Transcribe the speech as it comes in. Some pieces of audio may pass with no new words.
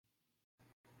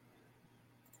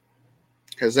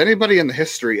has anybody in the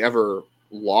history ever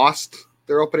lost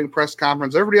their opening press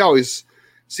conference? Everybody always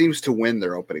seems to win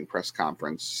their opening press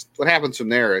conference. What happens from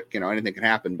there, anything can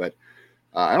happen. But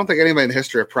I don't think anybody in the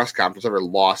history of press conference ever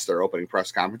lost their opening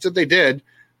press conference. If they did,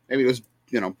 maybe it was,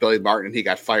 Billy Martin, and he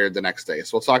got fired the next day.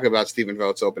 So we'll talk about Stephen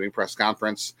Vogt's opening press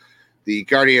conference. The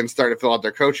Guardians started to fill out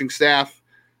their coaching staff,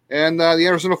 and the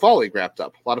Arizona Fall League wrapped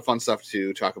up. A lot of fun stuff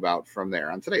to talk about from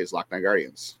there on today's Locked On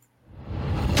Guardians.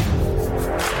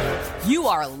 You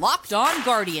are Locked On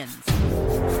Guardians,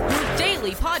 your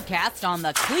daily podcast on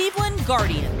the Cleveland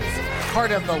Guardians,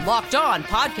 part of the Locked On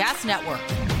Podcast Network,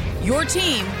 your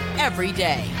team every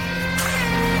day.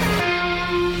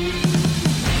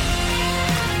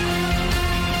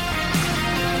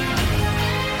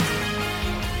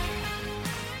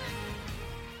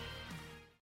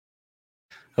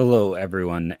 Hello,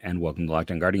 everyone, and welcome to Locked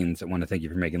On Guardians. I want to thank you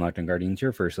for making Locked On Guardians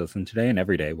your first listen today and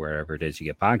every day, wherever it is you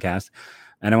get podcasts.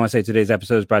 And I want to say today's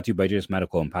episode is brought to you by Jace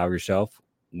Medical. Empower yourself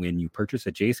when you purchase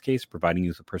a Jace case, providing you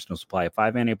with a personal supply of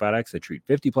 5 antibiotics that treat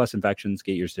 50-plus infections.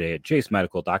 Get yours today at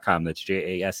jasemedical.com. That's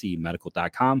JASE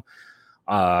medical.com.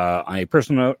 On a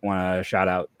personal note, I want to shout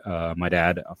out my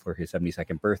dad for his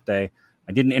 72nd birthday.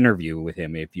 I did an interview with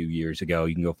him a few years ago.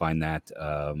 You can go find that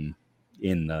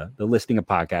in the listing of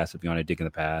podcasts if you want to dig in the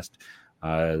past.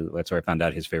 That's where I found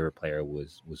out his favorite player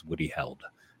was Woody Held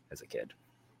as a kid.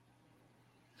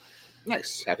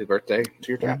 Nice. Happy birthday to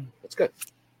your dad. That's good.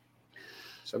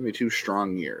 72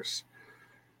 strong years.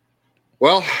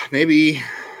 Well, maybe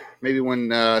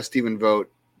when Stephen Vogt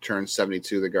turns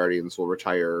 72, the Guardians will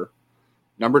retire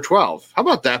number 12. How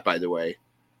about that, by the way?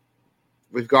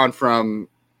 We've gone from,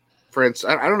 for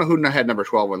instance, I don't know who had number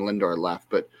 12 when Lindor left,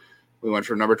 but we went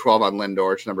from number 12 on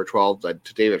Lindor to number 12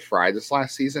 to David Fry this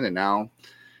last season, and now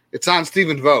it's on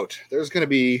Stephen Vogt. There's going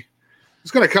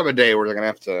to come a day where they're going to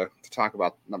have to talk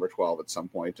about number 12 at some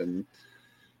point and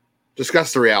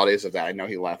discuss the realities of that. I know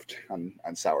he left on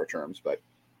sour terms, but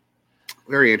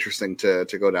very interesting to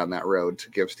go down that road to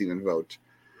give Stephen Vogt,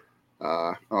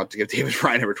 to give David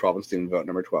Fry number 12 and Stephen Vogt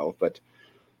number 12. But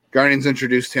Guardians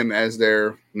introduced him as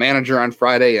their manager on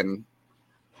Friday, and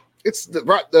it's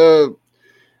the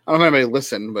I don't know if anybody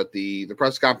listened, but the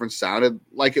press conference sounded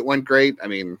like it went great. I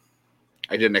mean,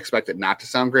 I didn't expect it not to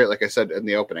sound great. Like I said in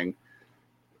the opening,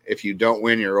 if you don't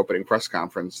win your opening press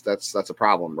conference, that's a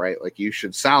problem, right? Like you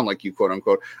should sound like you quote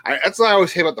unquote. That's what I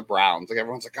always say about the Browns. Like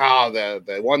everyone's like, oh,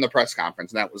 they won the press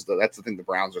conference, and that's the thing the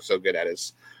Browns are so good at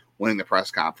is winning the press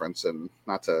conference, and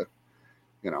not to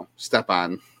step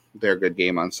on their good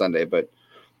game on Sunday, but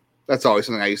that's always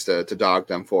something I used to dog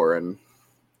them for. And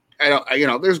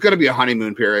there's going to be a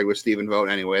honeymoon period with Stephen Vogt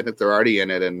anyway. I think they're already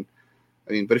in it. And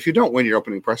I mean, but if you don't win your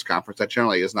opening press conference, that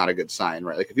generally is not a good sign,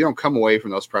 right? Like if you don't come away from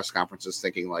those press conferences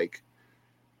thinking like,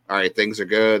 all right, things are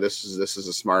good. This is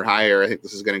a smart hire. I think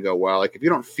this is going to go well. Like if you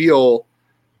don't feel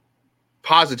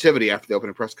positivity after the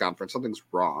opening press conference, something's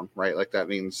wrong, right? Like that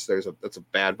means that's a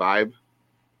bad vibe.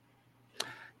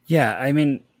 Yeah. I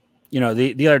mean,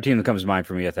 the other team that comes to mind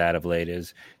for me with that of late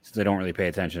is, since I don't really pay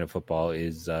attention to football,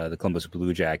 is the Columbus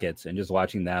Blue Jackets. And just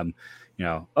watching them,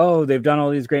 they've done all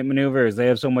these great maneuvers. They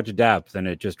have so much depth. And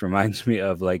it just reminds me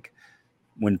of like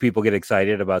when people get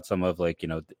excited about some of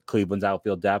Cleveland's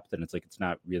outfield depth. And it's like, it's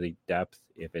not really depth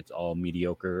if it's all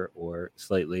mediocre or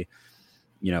slightly,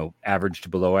 average to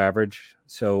below average.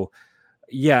 So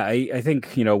yeah, I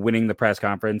think, winning the press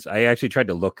conference, I actually tried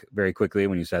to look very quickly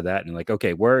when you said that and like,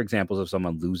 okay, where are examples of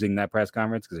someone losing that press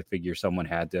conference? Because I figure someone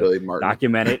had to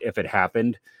document it if it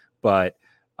happened, but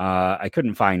I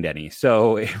couldn't find any.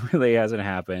 So it really hasn't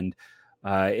happened.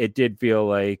 It did feel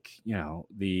like, I'm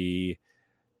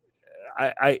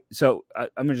just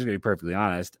going to be perfectly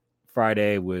honest.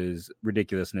 Friday was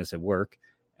ridiculousness at work.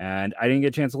 And I didn't get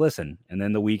a chance to listen. And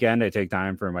then the weekend, I take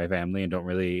time for my family and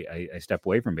I step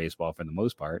away from baseball for the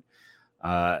most part.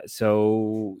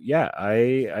 So yeah,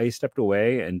 I stepped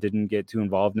away and didn't get too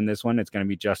involved in this one. It's going to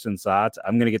be Justin's thoughts.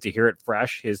 I'm going to get to hear it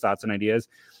fresh, his thoughts and ideas.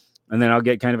 And then I'll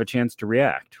get kind of a chance to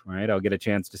react, right? I'll get a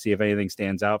chance to see if anything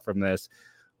stands out from this.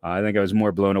 I think I was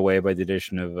more blown away by the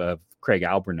addition of Craig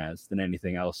Albernez than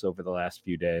anything else over the last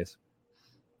few days.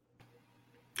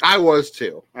 I was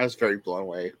too. I was very blown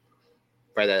away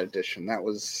by that addition. That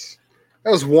was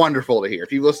wonderful to hear.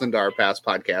 If you listened to our past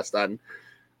podcast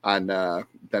on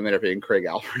them interviewing Craig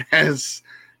Albernez,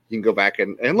 you can go back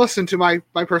and listen to my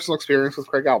personal experience with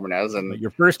Craig Albernez. And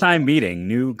your first time meeting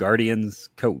new Guardians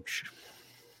coach.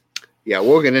 Yeah,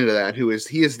 we'll get into that.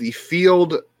 He is the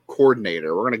field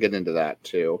coordinator. We're going to get into that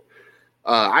too.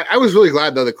 I was really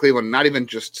glad though that Cleveland, not even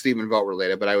just Stephen Vogt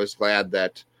related, but I was glad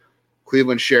that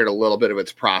Cleveland shared a little bit of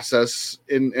its process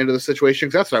into the situation,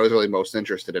 because that's what I was really most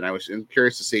interested in. I was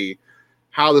curious to see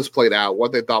how this played out,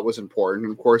 what they thought was important.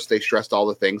 And of course, they stressed all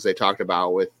the things they talked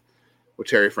about with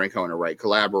Terry Francona, right?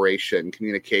 Collaboration,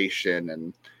 communication,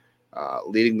 and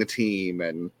leading the team,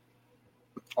 and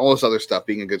all this other stuff,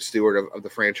 being a good steward of the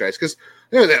franchise. Because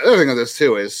the other thing of this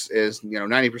too is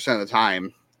 90% of the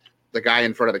time, the guy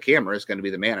in front of the camera is going to be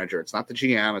the manager. It's not the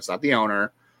GM. It's not the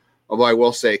owner. Although I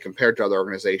will say, compared to other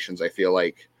organizations, I feel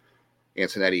like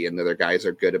Antonetti and the other guys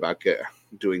are good about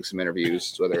doing some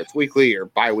interviews, whether it's weekly or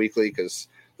bi-weekly, because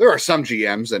there are some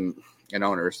GMs and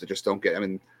owners that just don't get. I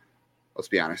mean, let's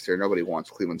be honest here. Nobody wants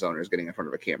Cleveland's owners getting in front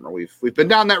of a camera. We've been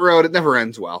down that road. It never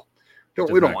ends well.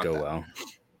 We don't want that. Well.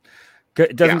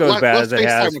 It doesn't go as bad as it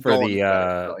has for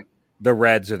the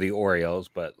Reds or the Orioles,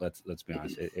 but let's be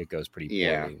honest, it goes pretty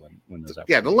poorly when those.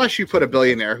 Yeah, unless you put a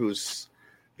billionaire who's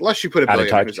out of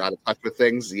touch with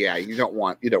things. Yeah, you don't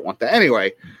want that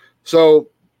anyway. So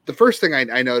the first thing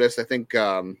I noticed, I think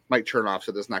Mike Chernoff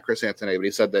said this, not Chris Antonetti, but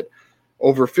he said that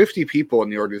over 50 people in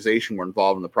the organization were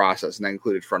involved in the process, and that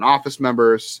included front office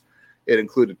members. It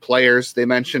included players. They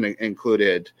mentioned it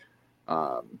included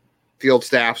field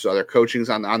staff, so other coachings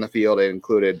on the field. It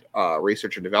included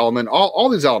research and development, all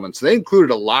these elements. They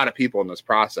included a lot of people in this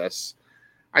process.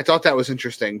 I thought that was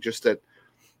interesting, just that,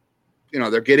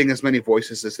 they're getting as many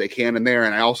voices as they can in there.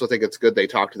 And I also think it's good they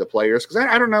talk to the players, because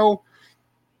I don't know,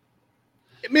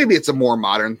 maybe it's a more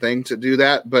modern thing to do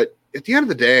that, but at the end of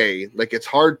the day, like, it's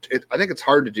hard. I think it's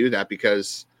hard to do that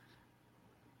because,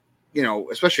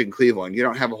 especially in Cleveland, you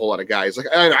don't have a whole lot of guys. Like,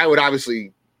 I would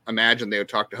obviously imagine they would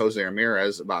talk to Jose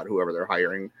Ramirez about whoever they're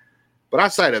hiring, but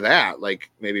outside of that, like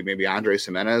maybe Andres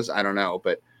Jimenez, I don't know.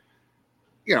 But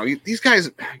these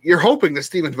guys, you're hoping that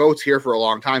Stephen Vogt's here for a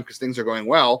long time because things are going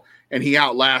well, and he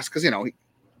outlasts. Because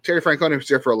Terry Francona was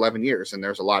here for 11 years, and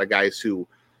there's a lot of guys who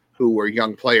were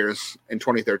young players in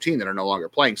 2013 that are no longer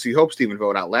playing. So you hope Stephen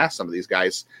Vogt outlasts some of these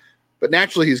guys, but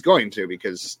naturally he's going to,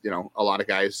 because a lot of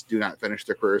guys do not finish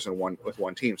their careers with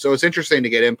one team. So it's interesting to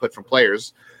get input from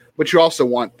players. But you also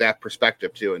want that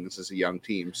perspective too, and this is a young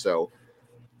team. So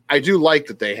I do like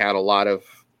that they had a lot of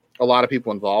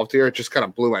people involved here. It just kind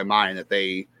of blew my mind that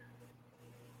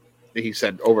he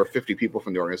said over 50 people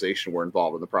from the organization were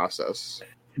involved in the process.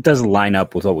 It doesn't line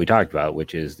up with what we talked about,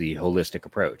 which is the holistic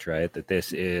approach, right? That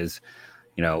this is,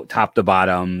 top to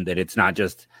bottom, that it's not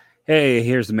just, hey,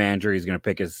 here's the manager. He's going to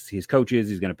pick his coaches.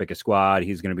 He's going to pick a squad.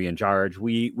 He's going to be in charge.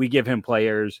 We give him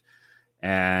players.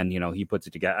 And, he puts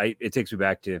it together. It takes me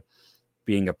back to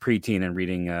being a preteen and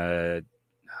reading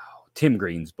Tim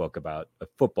Green's book about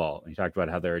football. And he talked about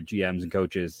how there are GMs and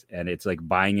coaches, and it's like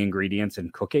buying ingredients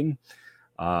and cooking.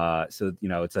 So,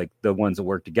 it's like the ones that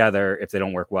work together. If they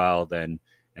don't work well, then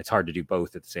it's hard to do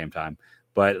both at the same time.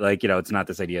 But it's not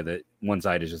this idea that one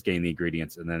side is just getting the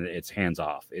ingredients and then it's hands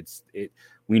off.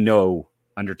 We know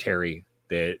under Terry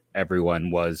that everyone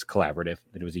was collaborative,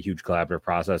 that it was a huge collaborative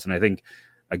process. And I think,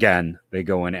 again, they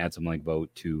go and add something like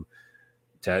Vogt to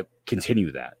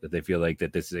continue that they feel like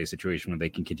that this is a situation where they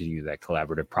can continue that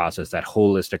collaborative process, that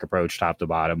holistic approach, top to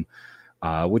bottom,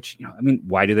 which,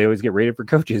 why do they always get rated for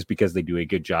coaches? Because they do a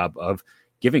good job of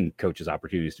giving coaches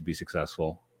opportunities to be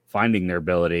successful, finding their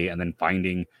ability, and then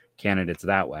finding candidates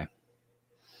that way.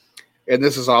 And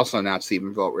this is also not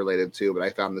Stephen Vogt related too, but I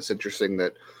found this interesting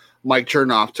that Mike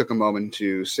Chernoff took a moment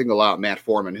to single out Matt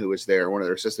Foreman, who was there, one of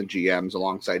their assistant GMs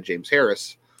alongside James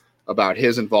Harris, about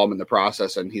his involvement in the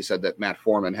process. And he said that Matt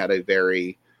Foreman had a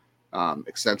very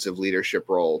extensive leadership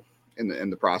role in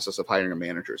the process of hiring a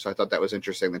manager. So I thought that was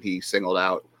interesting that he singled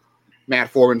out Matt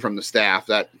Foreman from the staff.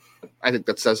 That, I think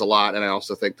that says a lot. And I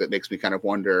also think that makes me kind of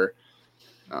wonder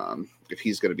if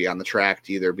he's going to be on the track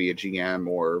to either be a GM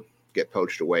or get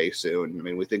poached away soon.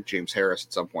 We think James Harris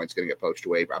at some point is going to get poached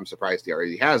away. I'm surprised he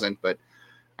already hasn't, but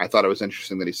I thought it was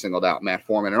interesting that he singled out Matt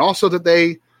Foreman. And also that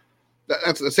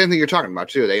that's the same thing you're talking about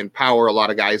too. They empower a lot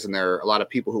of guys in there, a lot of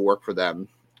people who work for them,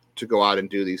 to go out and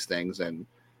do these things, and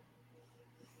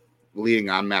leading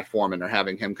on Matt Foreman or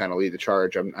having him kind of lead the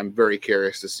charge. I'm very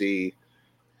curious to see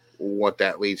what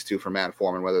that leads to for Matt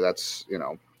Foreman, whether that's,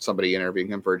 somebody interviewing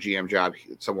him for a GM job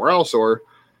somewhere else, or,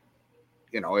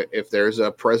 if there's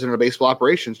a president of baseball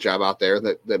operations job out there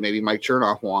that maybe Mike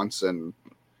Chernoff wants and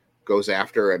goes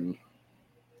after, and,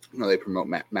 they promote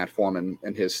Matt Foreman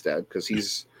in his stead, because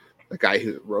he's the guy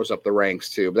who rose up the ranks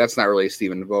too. But that's not really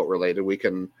Stephen Vogt related. We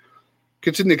can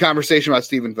continue the conversation about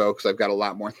Stephen Vogt, because I've got a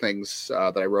lot more things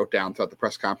that I wrote down throughout the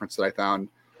press conference that I found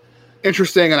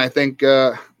interesting. And I think,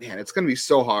 it's going to be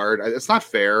so hard. It's not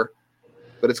fair,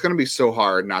 but it's going to be so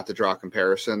hard not to draw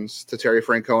comparisons to Terry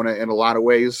Francona in a lot of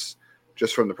ways,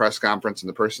 just from the press conference and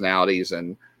the personalities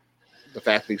and the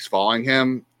fact that he's following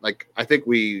him. Like, I think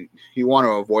you want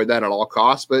to avoid that at all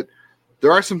costs, but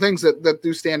there are some things that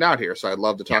do stand out here. So I'd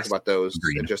love to talk about those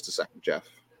in just a second, Jeff.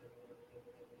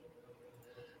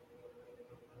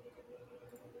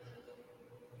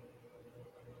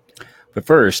 But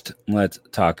first, let's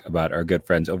talk about our good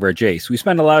friends over at Jace. We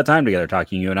spend a lot of time together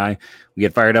talking, you and I. We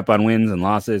get fired up on wins and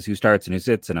losses, who starts and who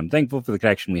sits, and I'm thankful for the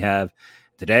connection we have.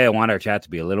 Today, I want our chat to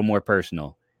be a little more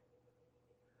personal.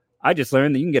 I just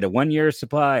learned that you can get a 1-year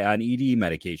supply on ED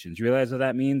medications. You realize what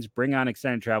that means? Bring on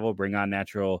extended travel, bring on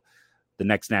the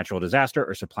next natural disaster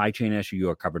or supply chain issue. You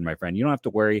are covered, my friend. You don't have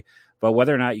to worry about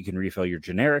whether or not you can refill your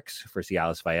generics for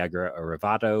Cialis, Viagra, or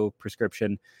Revado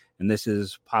prescription. And this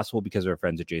is possible because of our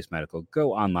friends at Jace Medical.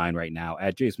 Go online right now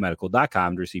at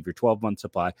jacemedical.com to receive your 12-month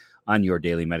supply on your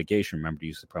daily medication. Remember to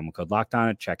use the promo code LOCKEDON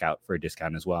at checkout for a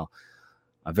discount as well.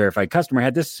 A verified customer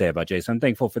had this to say about Jace. I'm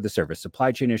thankful for the service.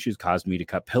 Supply chain issues caused me to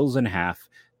cut pills in half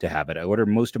to have it. I ordered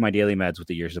most of my daily meds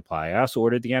with a year's supply. I also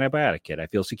ordered the antibiotic kit. I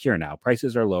feel secure now.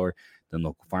 Prices are lower than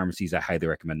local pharmacies. I highly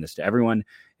recommend this to everyone.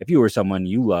 If you or someone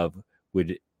you love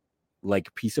would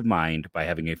like peace of mind by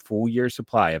having a full year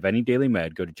supply of any daily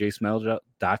med, go to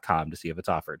jacemedical.com to see if it's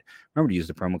offered. Remember to use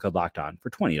the promo code LOCKEDON for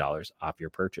 $20 off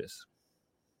your purchase.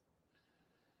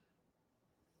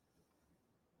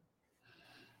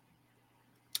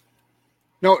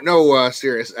 No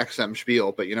serious XM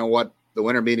spiel, but you know what? The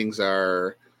winter meetings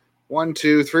are 1,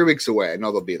 2, 3 weeks away. I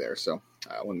know they'll be there. So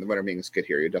when the winter meetings get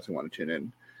here, you definitely want to tune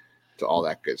in to all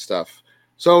that good stuff.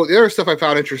 So the other stuff I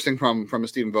found interesting from the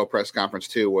Stephen Vogt press conference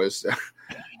too was,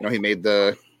 he made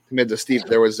the Steve.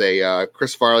 There was a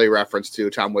Chris Farley reference to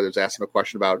Tom Withers asked him a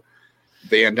question about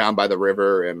Van down by the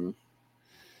river and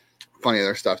funny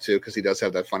other stuff too, because he does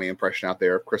have that funny impression out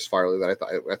there of Chris Farley that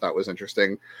I thought was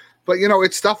interesting. But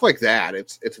it's stuff like that.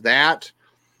 It's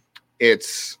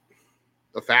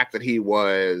the fact that he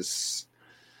was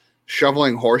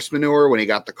shoveling horse manure when he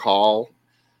got the call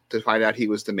to find out he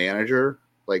was the manager.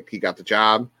 Like he got the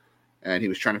job and he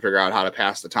was trying to figure out how to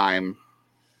pass the time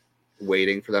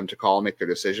waiting for them to call and make their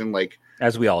decision. Like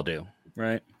as we all do,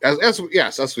 right? As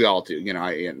we all do,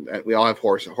 and we all have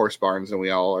horse barns and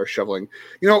we all are shoveling,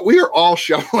 we are all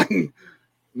shoveling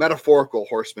metaphorical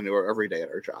horse manure every day at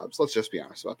our jobs. Let's just be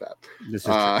honest about that. This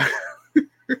is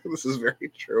this is very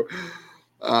true.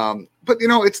 But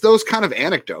it's those kind of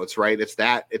anecdotes, right? It's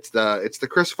the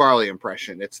Chris Farley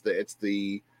impression. It's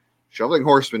the shoveling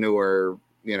horse manure,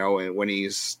 and when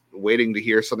he's waiting to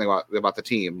hear something about the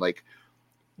team. Like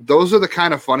those are the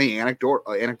kind of funny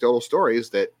anecdotal stories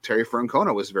that Terry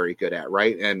Francona was very good at,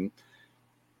 right? And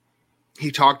he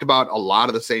talked about a lot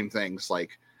of the same things,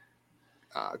 like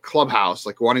clubhouse,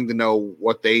 like wanting to know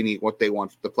what they need, what they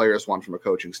want, the players want from a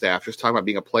coaching staff. Just talking about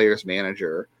being a player's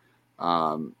manager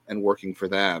and working for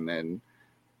them. And,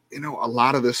 a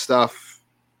lot of this stuff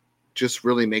just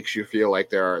really makes you feel like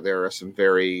there are some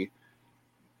very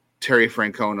Terry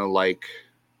Francona-like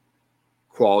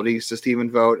qualities to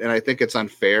Stephen Vogt. And I think it's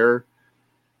unfair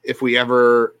if we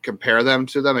ever compare them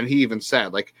to them. And he even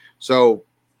said, so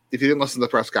if you didn't listen to the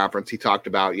press conference, he talked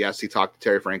to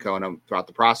Terry Francona throughout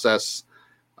the process.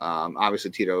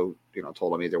 Obviously Tito,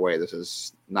 told him either way,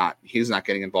 he's not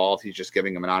getting involved. He's just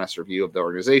giving him an honest review of the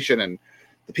organization and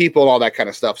the people and all that kind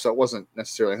of stuff. So it wasn't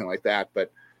necessarily anything like that,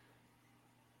 but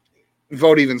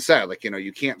Vogt even said,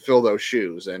 you can't fill those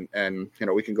shoes. And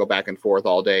we can go back and forth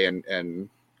all day and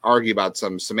argue about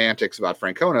some semantics about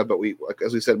Francona, but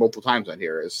as we said multiple times on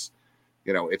here, is,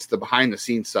 it's the behind the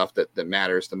scenes stuff that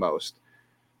matters the most.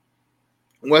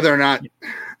 Whether or not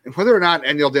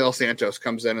Eniel De Los Santos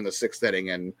comes in the sixth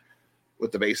inning and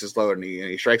with the bases loaded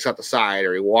and he strikes out the side,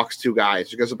 or he walks two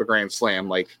guys, he goes up a grand slam,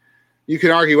 like you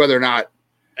can argue whether or not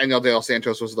Eniel De Los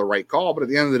Santos was the right call, but at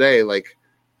the end of the day,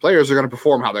 players are going to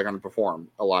perform how they're going to perform.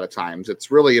 A lot of times it's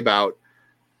really about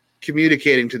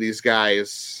communicating to these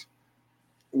guys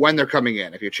when they're coming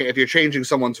in. If you're changing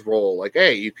someone's role, like,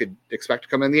 hey, you could expect to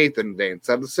come in the eighth inning today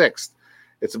instead of the sixth.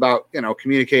 It's about,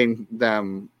 communicating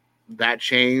them that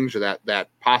change or that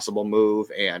possible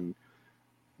move and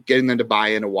getting them to buy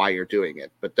into why you're doing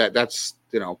it. But that's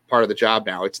part of the job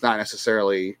now. It's not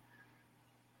necessarily,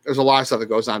 there's a lot of stuff that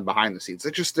goes on behind the scenes.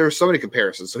 There's so many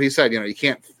comparisons. So he said, you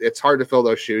can't, it's hard to fill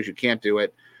those shoes. You can't do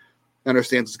it.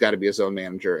 Understands it's got to be his own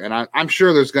manager. And I'm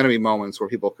sure there's going to be moments where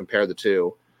people compare the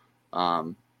two.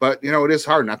 But it is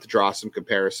hard not to draw some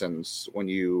comparisons when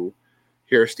you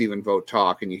hear Stephen Vogt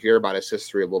talk and you hear about his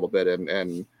history a little bit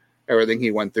and everything he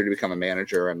went through to become a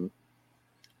manager and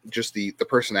just the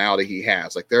personality he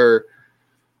has. Like there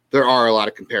are a lot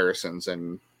of comparisons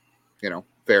and,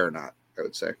 fair or not, I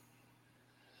would say.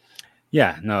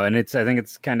 Yeah, no. And I think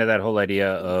it's kind of that whole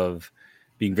idea of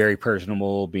being very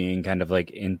personable, being kind of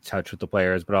in touch with the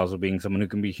players, but also being someone who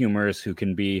can be humorous, who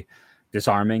can be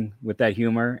disarming with that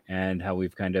humor, and how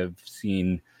we've kind of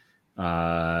seen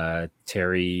Terry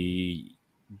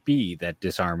be that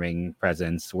disarming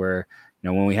presence where,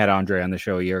 when we had Andre on the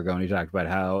show a year ago and he talked about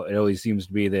how it always seems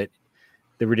to be that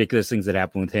the ridiculous things that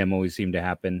happen with him always seem to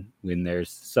happen when there's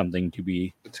something to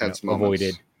be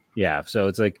avoided. Yeah. So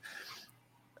it's like,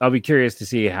 I'll be curious to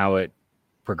see how it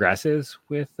progresses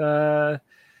with Vogt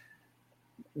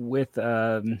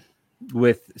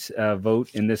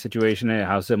in this situation and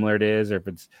how similar it is, or if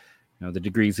it's, the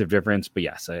degrees of difference. But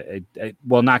yes, I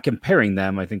well, not comparing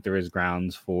them, I think there is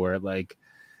grounds for like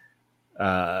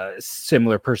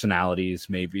similar personalities,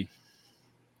 maybe.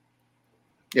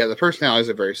 Yeah, the personalities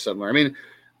are very similar. I mean,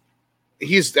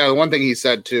 he's one thing he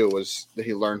said too was that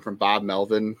he learned from Bob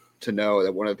Melvin to know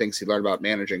that one of the things he learned about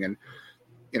managing, and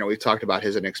we talked about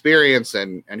his inexperience,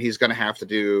 and he's going to have to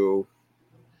do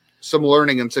some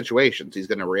learning in situations. He's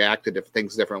going to react to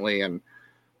things differently, and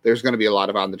there's going to be a lot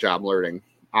of on-the-job learning,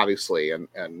 obviously.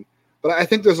 But I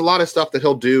think there's a lot of stuff that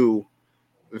he'll do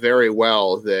very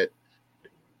well that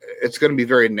it's going to be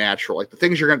very natural. Like the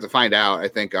things you're going to have to find out, I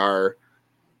think, are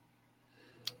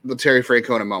the Terry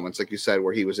Francona moments, like you said,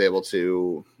 where he was able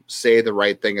to say the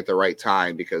right thing at the right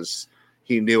time because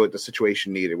he knew what the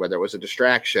situation needed, whether it was a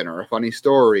distraction or a funny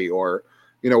story or,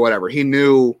 whatever. He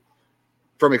knew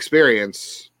from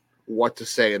experience what to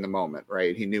say in the moment,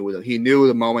 right? He knew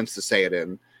the moments to say it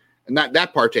in. And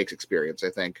that part takes experience,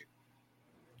 I think.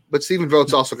 But Stephen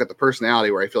Vogt's also got the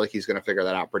personality where I feel like he's going to figure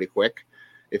that out pretty quick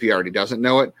if he already doesn't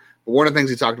know it. But one of the things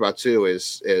he talked about too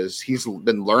is he's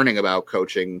been learning about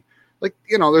coaching. Like,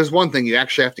 there's one thing you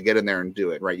actually have to get in there and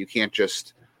do it, right? You can't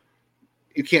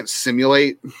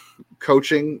simulate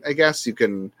coaching, I guess. You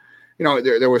can,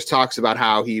 there was talks about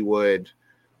how he would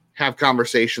have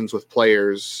conversations with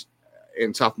players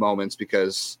in tough moments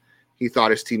because he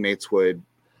thought his teammates would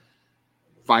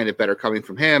find it better coming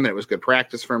from him, and it was good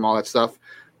practice for him, all that stuff.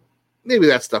 Maybe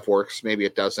that stuff works, maybe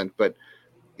it doesn't. But,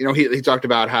 he talked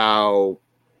about how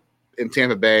in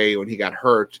Tampa Bay, when he got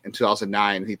hurt in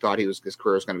 2009, he thought his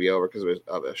career was going to be over because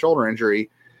of a shoulder injury,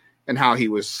 and how he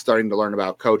was starting to learn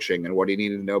about coaching and what he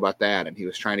needed to know about that. And he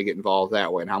was trying to get involved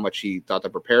that way and how much he thought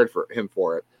that prepared for him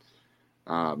for it.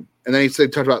 And then he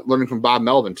talked about learning from Bob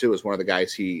Melvin too, as one of the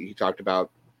guys he talked about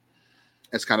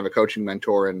as kind of a coaching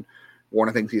mentor. And one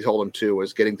of the things he told him too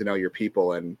was getting to know your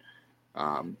people and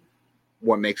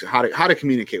what makes it, how to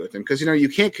communicate with them. Because, you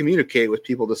can't communicate with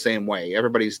people the same way.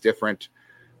 Everybody's different.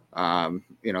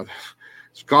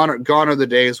 It's gone are the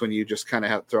days when you just kind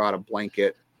of have to throw out a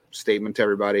blanket statement to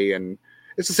everybody. And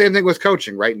it's the same thing with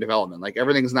coaching, right? And development. Like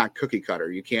everything's not cookie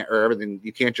cutter. You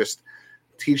can't just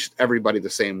teach everybody the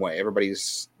same way.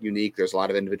 Everybody's unique. There's a lot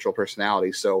of individual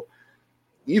personalities. So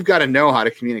you've got to know how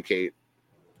to communicate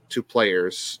to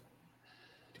players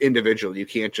individually. You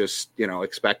can't just,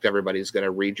 expect everybody's going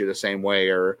to read you the same way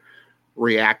or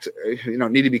react,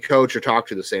 need to be coached or talk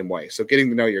to the same way. So getting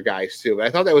to know your guys too. But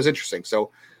I thought that was interesting.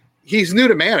 So he's new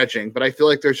to managing, but I feel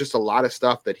like there's just a lot of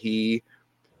stuff that he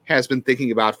has been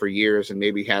thinking about for years, and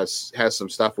maybe has some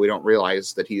stuff we don't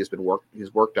realize that he's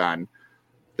worked on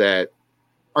that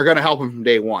are going to help him from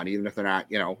day one, even if they're not,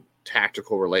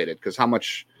 tactical related. Because how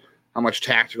much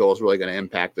tactical is really going to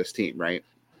impact this team, right?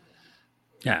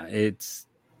 Yeah, it's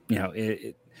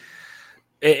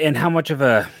and how much of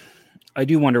a, I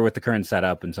do wonder with the current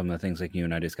setup and some of the things like you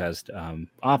and I discussed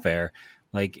off air,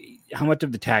 like how much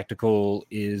of the tactical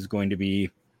is going to be,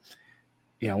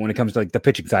 when it comes to like the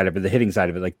pitching side of it, the hitting side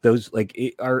of it, like those, like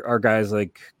are guys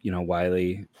like,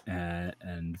 Wiley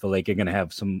and Vogt going to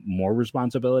have some more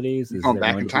responsibilities? Going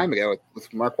back in time again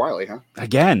with Mark Wiley, huh?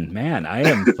 Again, man, I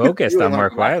am focused on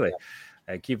Mark Wiley.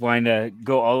 I keep wanting to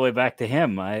go all the way back to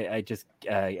him. I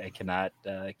cannot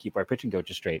keep our pitching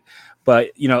coaches straight.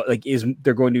 But, is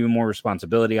there going to be more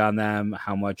responsibility on them?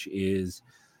 How much is,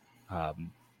 how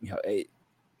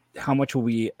much will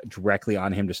be directly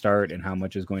on him to start, and how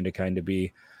much is going to kind of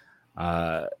be,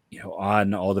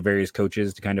 on all the various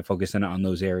coaches to kind of focus in on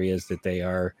those areas that they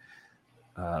are,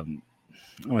 I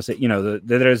want to say,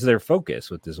 that is their focus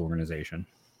with this organization.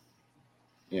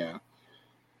 Yeah.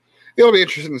 It'll be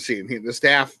interesting to see. The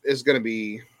staff is going to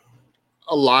be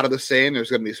a lot of the same. There's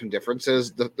going to be some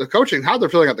differences. The coaching, how they're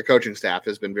filling out the coaching staff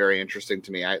has been very interesting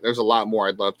to me. There's a lot more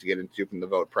I'd love to get into from the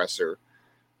Vogt presser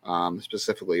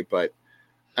specifically, but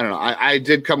I don't know. I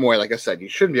did come away, like I said, you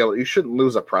shouldn't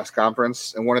lose a press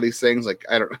conference in one of these things. Like,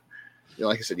 I don't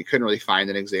like I said, you couldn't really find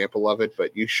an example of it,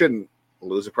 but you shouldn't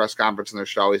lose a press conference, and there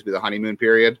should always be the honeymoon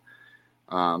period.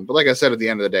 But like I said, at the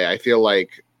end of the day, I feel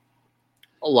like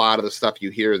a lot of the stuff you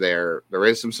hear there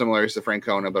is some similarities to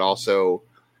Francona, but also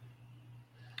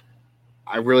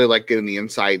I really like getting the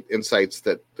insights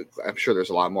that I'm sure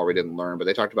there's a lot more we didn't learn, but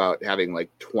they talked about having like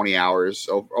 20 hours,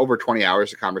 over 20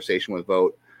 hours of conversation with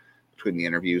Vogt between the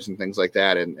interviews and things like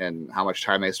that, and how much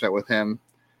time they spent with him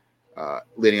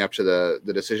leading up to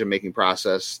the decision-making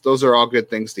process. Those are all good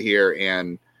things to hear,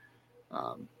 and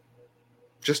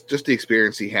just the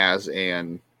experience he has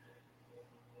and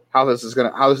how this is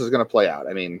gonna play out.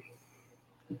 I mean,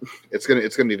 it's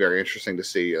gonna be very interesting to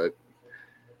see.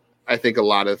 I think a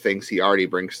lot of things he already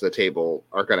brings to the table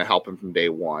are going to help him from day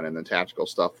one, and the tactical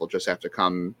stuff will just have to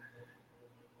come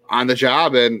on the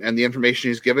job and the information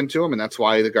he's given to him. And that's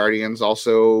why the Guardians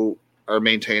also are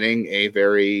maintaining a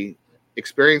very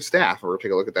experienced staff. We'll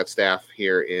take a look at that staff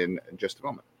here in just a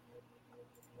moment.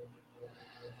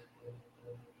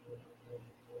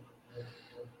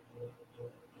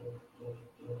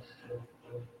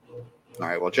 All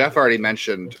right. Well, Jeff already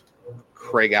mentioned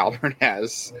Craig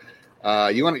Albertaz.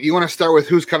 You want to start with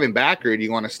who's coming back, or do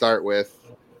you want to start with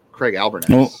Craig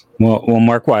Albertaz? Well,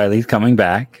 Mark Wiley's coming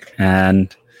back,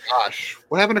 and gosh,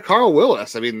 what happened to Carl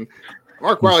Willis? I mean,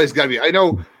 Mark Wiley's got to be. I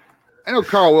know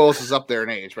Carl Willis is up there in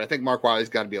age, but I think Mark Wiley's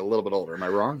got to be a little bit older. Am I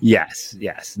wrong? Yes.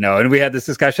 No, and we had this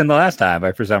discussion the last time.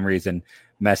 I, for some reason,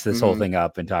 messed this whole thing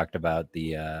up and talked about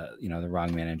the the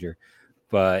wrong manager.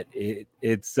 But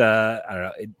it's I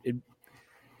don't know.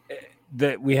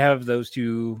 That we have those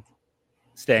two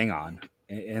staying on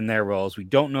in their roles. We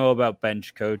don't know about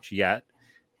bench coach yet.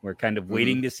 We're kind of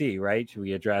waiting to see, right? Should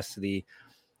we address the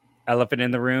elephant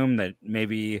in the room that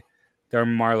maybe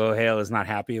Marlo Hale is not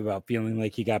happy about feeling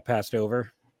like he got passed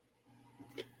over?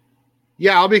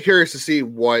 Yeah, I'll be curious to see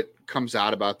what comes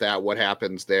out about that, what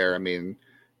happens there. I mean,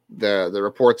 the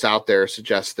reports out there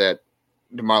suggest that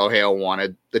DeMarlo Hale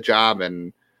wanted the job,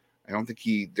 and I don't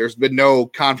think there's been no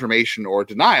confirmation or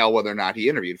denial whether or not he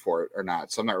interviewed for it or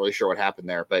not. So I'm not really sure what happened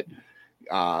there, but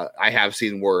I have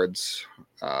seen words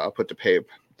put to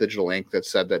digital ink that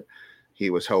said that he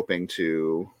was hoping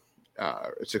to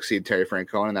succeed Terry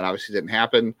Francona, and that obviously didn't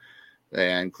happen.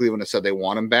 And Cleveland has said they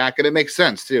want him back, and it makes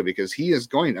sense too, because he is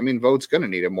going. I mean, Vogt's going to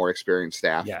need a more experienced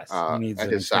staff at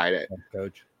his side.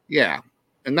 Coach. Yeah,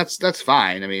 and that's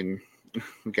fine. I mean,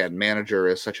 again, manager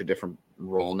is such a different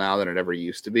role now than it ever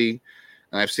used to be,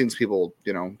 and I've seen people,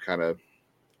 kind of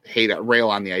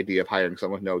rail on the idea of hiring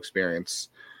someone with no experience,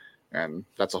 and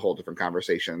that's a whole different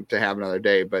conversation to have another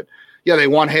day. But yeah, they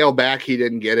want Hale back. He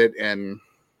didn't get it, and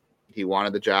he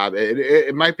wanted the job.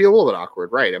 It might be a little bit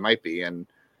awkward, right? It might be, and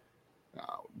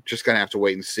just gonna have to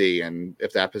wait and see, and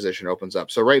if that position opens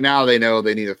up. So right now they know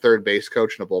they need a third base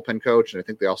coach and a bullpen coach, and I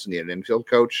think they also need an infield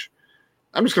coach.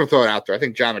 I'm just gonna throw it out there. I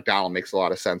think John McDonald makes a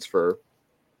lot of sense for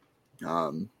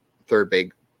third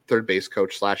base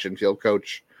coach / infield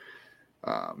coach.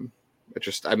 I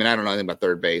don't know anything about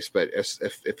third base, but if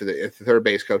the third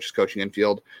base coach is coaching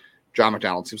infield, John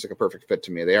McDonald seems like a perfect fit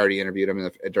to me. They already interviewed him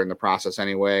during the process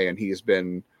anyway, and he's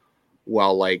been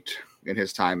well liked in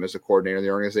his time as a coordinator of the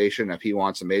organization. If he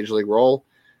wants a major league role,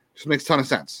 it just makes a ton of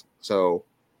sense. So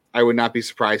I would not be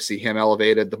surprised to see him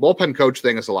elevated. The bullpen coach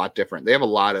thing is a lot different. They have a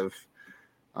lot of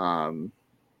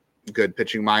good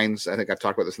pitching minds. I think I've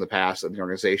talked about this in the past in the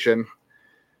organization.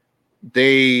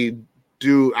 They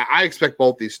do. I expect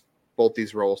both these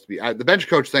roles to be the bench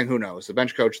coach thing. Who knows? The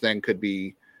bench coach thing could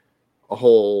be a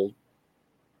whole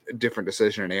different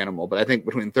decision and animal. But I think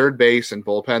between third base and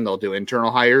bullpen, they'll do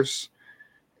internal hires.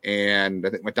 And I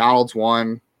think McDonald's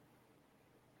one.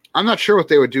 I'm not sure what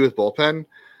they would do with bullpen.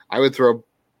 I would throw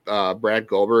Brad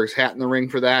Goldberg's hat in the ring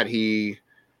for that. He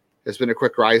has been a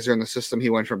quick riser in the system.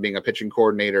 He went from being a pitching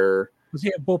coordinator. Was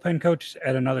he a bullpen coach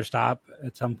at another stop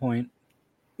at some point?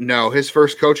 No, his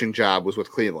first coaching job was with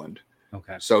Cleveland.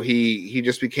 Okay. So he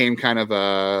just became kind of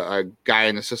a guy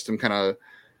in the system, kind of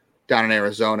down in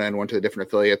Arizona, and went to the different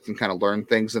affiliates and kind of learned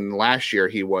things. And last year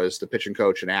he was the pitching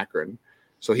coach in Akron.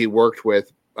 So he worked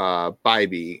with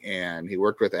Bybee, and he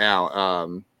worked with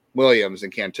Al Williams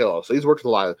and Cantillo. So he's worked with a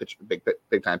lot of the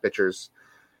big time pitchers.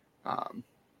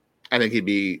 I think he'd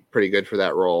be pretty good for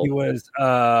that role. He was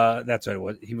that's what it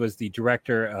was. He was the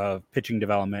director of pitching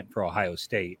development for Ohio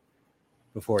State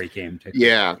before he came to.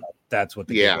 Yeah, that's what.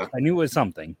 I knew it was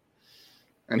something.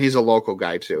 And he's a local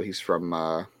guy too. He's from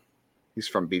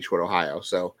Beechwood, Ohio.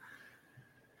 So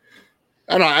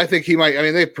I don't know. I think he might. I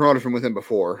mean, they promoted from within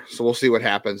before, so we'll see what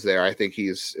happens there. I think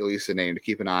he's at least a name to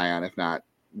keep an eye on, if not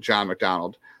John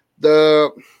McDonald. The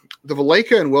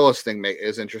Valleca and Willis thing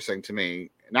is interesting to me.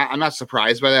 I'm not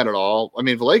surprised by that at all. I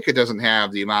mean, Valleca doesn't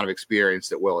have the amount of experience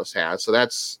that Willis has, so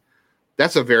that's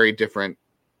a very different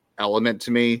element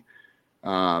to me. They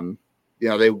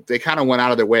kind of went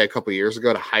out of their way a couple of years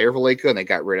ago to hire Valleca, and they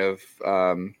got rid of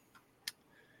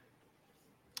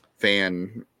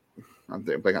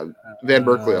Van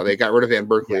Berkeley. They got rid of Van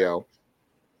Berkeley. Yeah.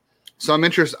 So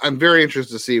I'm very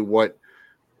interested to see what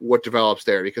develops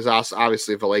there, because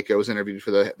obviously Vallejo was interviewed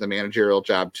for the managerial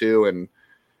job too, and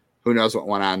who knows what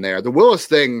went on there. The Willis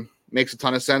thing makes a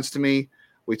ton of sense to me.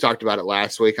 We talked about it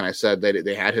last week, and I said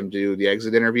they had him do the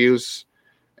exit interviews.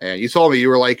 And you told me, you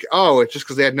were like, oh, it's just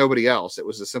because they had nobody else. It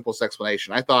was the simplest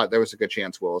explanation. I thought there was a good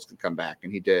chance Willis could come back,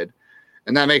 and he did.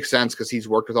 And that makes sense because he's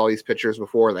worked with all these pitchers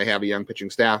before. They have a young pitching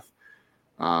staff.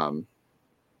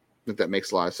 That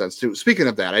makes a lot of sense, too. Speaking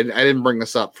of that, I didn't bring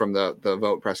this up from the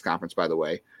Vogt press conference, by the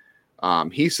way.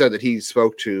 He said that he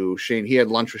spoke to Shane. He had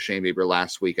lunch with Shane Bieber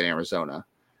last week in Arizona.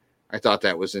 I thought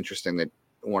that was interesting that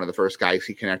one of the first guys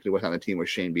he connected with on the team was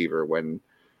Shane Bieber, when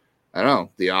I don't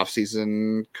know, the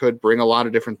offseason could bring a lot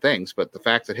of different things, but the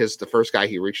fact that the first guy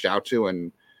he reached out to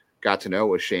and got to know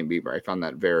was Shane Bieber, I found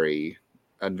that a very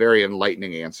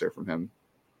enlightening answer from him.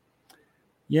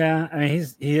 Yeah, I mean,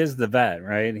 he is the vet,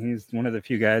 right? He's one of the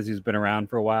few guys who's been around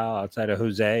for a while. Outside of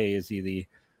Jose, is he the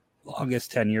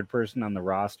longest tenured person on the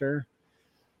roster?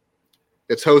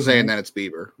 It's Jose and then it's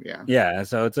Bieber. Yeah. Yeah.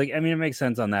 So it's like, I mean, it makes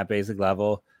sense on that basic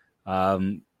level.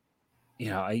 Again,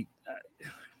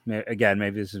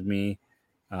 maybe this is me,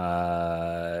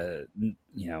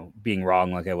 being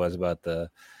wrong like I was about the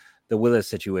Willis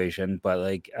situation, but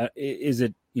like, is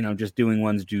it, just doing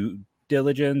one's due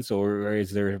diligence, or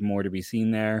is there more to be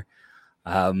seen there?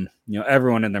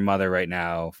 Everyone and their mother right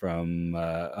now from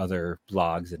other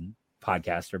blogs and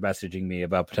podcasts are messaging me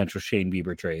about potential Shane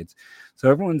Bieber trades. So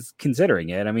everyone's considering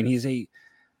it. I mean, he's a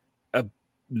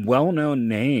well-known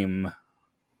name,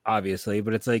 obviously,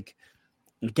 but it's like,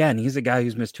 again, he's a guy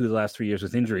who's missed 2 of the last 3 years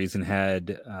with injuries and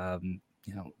had,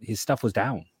 his stuff was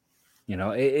down.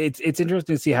 It's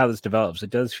interesting to see how this develops.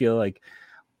 It does feel like,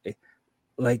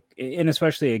 and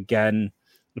especially again,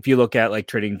 if you look at like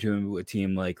trading to a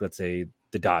team like, let's say,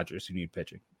 the Dodgers, who need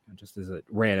pitching, just as a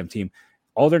random team,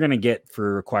 all they're going to get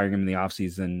for acquiring him in the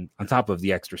offseason, on top of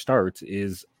the extra starts,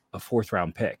 is a 4th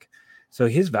round pick. So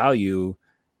his value,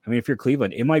 I mean, if you're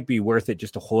Cleveland, it might be worth it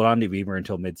just to hold on to Bieber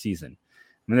until midseason.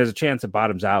 I mean, there's a chance it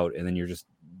bottoms out and then you're just,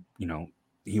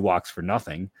 he walks for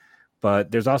nothing.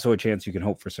 But there's also a chance you can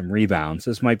hope for some rebounds.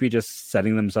 This might be just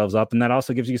setting themselves up. And that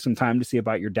also gives you some time to see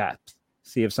about your depth.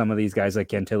 See if some of these guys like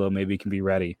Cantillo maybe can be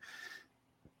ready.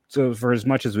 So for as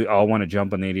much as we all want to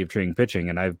jump on the idea of trading pitching,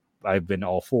 and I've been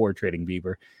all for trading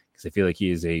Bieber because I feel like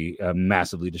he is a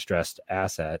massively distressed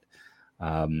asset.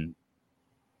 I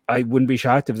wouldn't be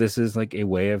shocked if this is like a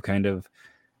way of kind of,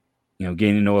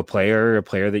 getting to know a player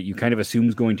that you kind of assume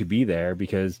is going to be there,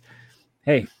 because,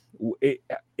 hey,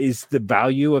 is the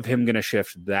value of him going to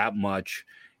shift that much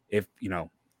if,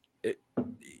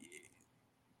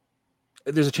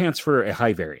 there's a chance for a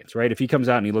high variance, right? If he comes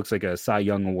out and he looks like a Cy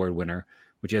Young Award winner,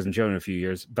 which he hasn't shown in a few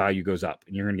years, value goes up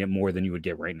and you're going to get more than you would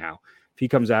get right now. If he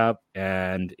comes out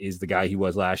and is the guy he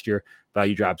was last year,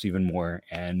 value drops even more.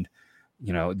 And,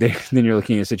 then you're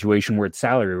looking at a situation where it's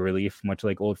salary relief, much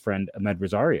like old friend Ahmed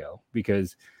Rosario,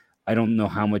 because I don't know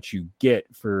how much you get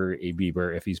for a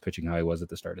Bieber if he's pitching how he was at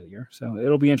the start of the year. So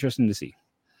it'll be interesting to see.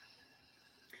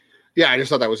 Yeah, I just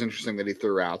thought that was interesting that he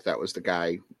threw out that was the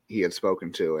guy he had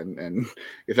spoken to. And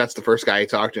if that's the first guy he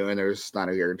talked to, and there's not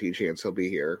a guaranteed chance he'll be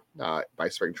here by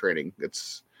spring training,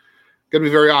 it's going to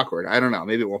be very awkward. I don't know.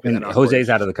 Maybe it won't be that awkward. Jose's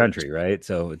out of the country, right?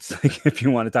 So it's like, if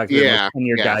you want to talk to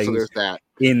your guy so there's that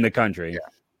in the country.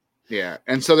 Yeah.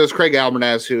 And so there's Craig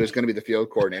Albanez, who is going to be the field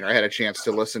coordinator. I had a chance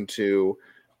to listen to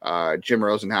Jim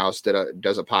Rosenhaus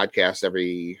does a podcast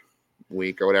every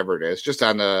week or whatever it is, just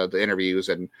on the interviews,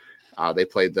 and they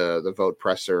played the Vogt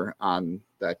presser on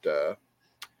that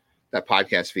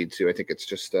podcast feed too. I think it's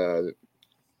just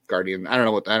Guardian. I don't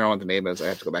know what the name is. I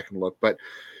have to go back and look. But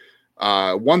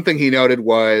one thing he noted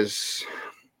was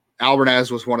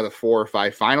Albanez was one of the 4 or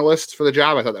 5 finalists for the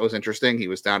job. I thought that was interesting. He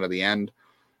was down to the end,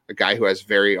 a guy who has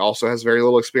very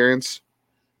little experience,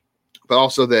 but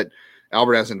also that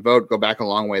Albanez and Vogt go back a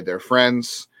long way. They're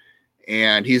friends,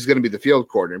 and he's going to be the field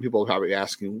coordinator. People are probably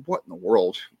asking, what in the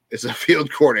world is a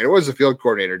field coordinator? What does a field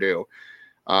coordinator do?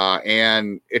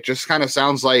 And it just kind of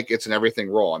sounds like it's an everything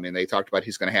role. I mean, they talked about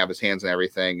he's going to have his hands in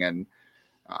everything, and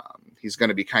he's going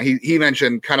to be he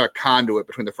mentioned kind of a conduit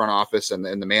between the front office and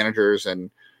the managers, and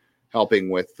helping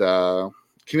with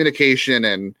communication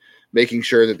and making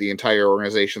sure that the entire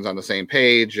organization's on the same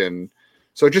page. And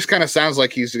so it just kind of sounds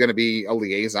like he's going to be a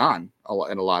liaison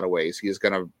in a lot of ways. He's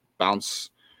going to bounce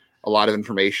a lot of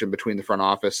information between the front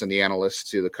office and the analysts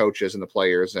to the coaches and the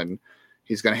players. And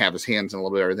he's going to have his hands in a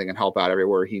little bit of everything and help out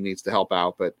everywhere he needs to help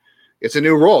out. But it's a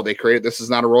new role they created. This is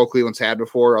not a role Cleveland's had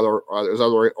before. There's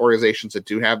other organizations that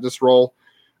do have this role.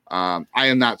 I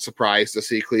am not surprised to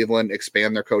see Cleveland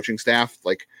expand their coaching staff.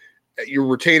 Like, you're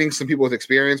retaining some people with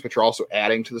experience, but you're also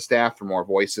adding to the staff for more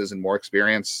voices and more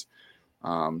experience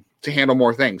to handle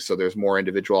more things. So there's more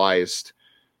individualized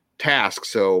tasks.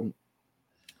 So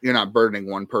you're not burdening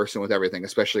one person with everything,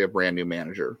 especially a brand new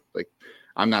manager. Like,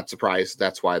 I'm not surprised.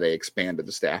 That's why they expanded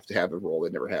the staff to have a role they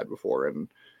never had before. And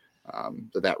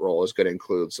that role is going to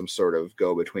include some sort of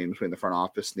go-between between the front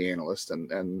office and the analyst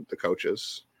and the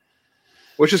coaches,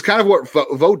 which is kind of what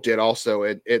Vogt did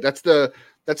also. That's the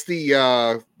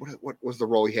what was the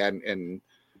role he had in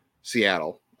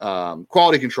Seattle?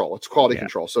 Quality control. It's quality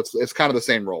control. So it's kind of the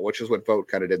same role, which is what Vogt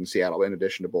kind of did in Seattle, in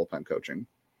addition to bullpen coaching.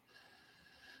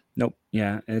 Nope.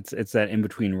 Yeah, it's that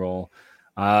in-between role.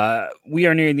 We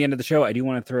are nearing the end of the show. I do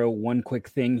want to throw one quick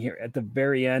thing here at the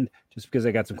very end, just because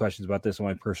I got some questions about this on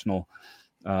my personal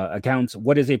accounts.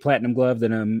 What is a platinum glove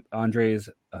that Andres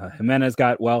Jimenez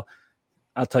got? Well,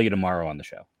 I'll tell you tomorrow on the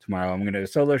show. Tomorrow I'm going to do a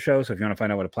solo show, so if you want to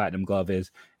find out what a platinum glove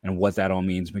is and what that all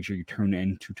means, make sure you tune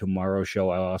in to tomorrow's show.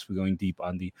 I'll also be going deep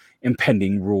on the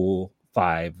impending Rule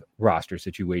 5 roster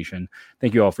situation.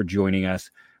 Thank you all for joining us.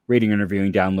 Rating and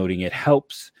reviewing, downloading it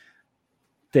helps.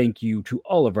 Thank you to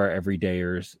all of our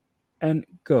everydayers, and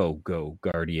go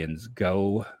Guardians,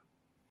 go.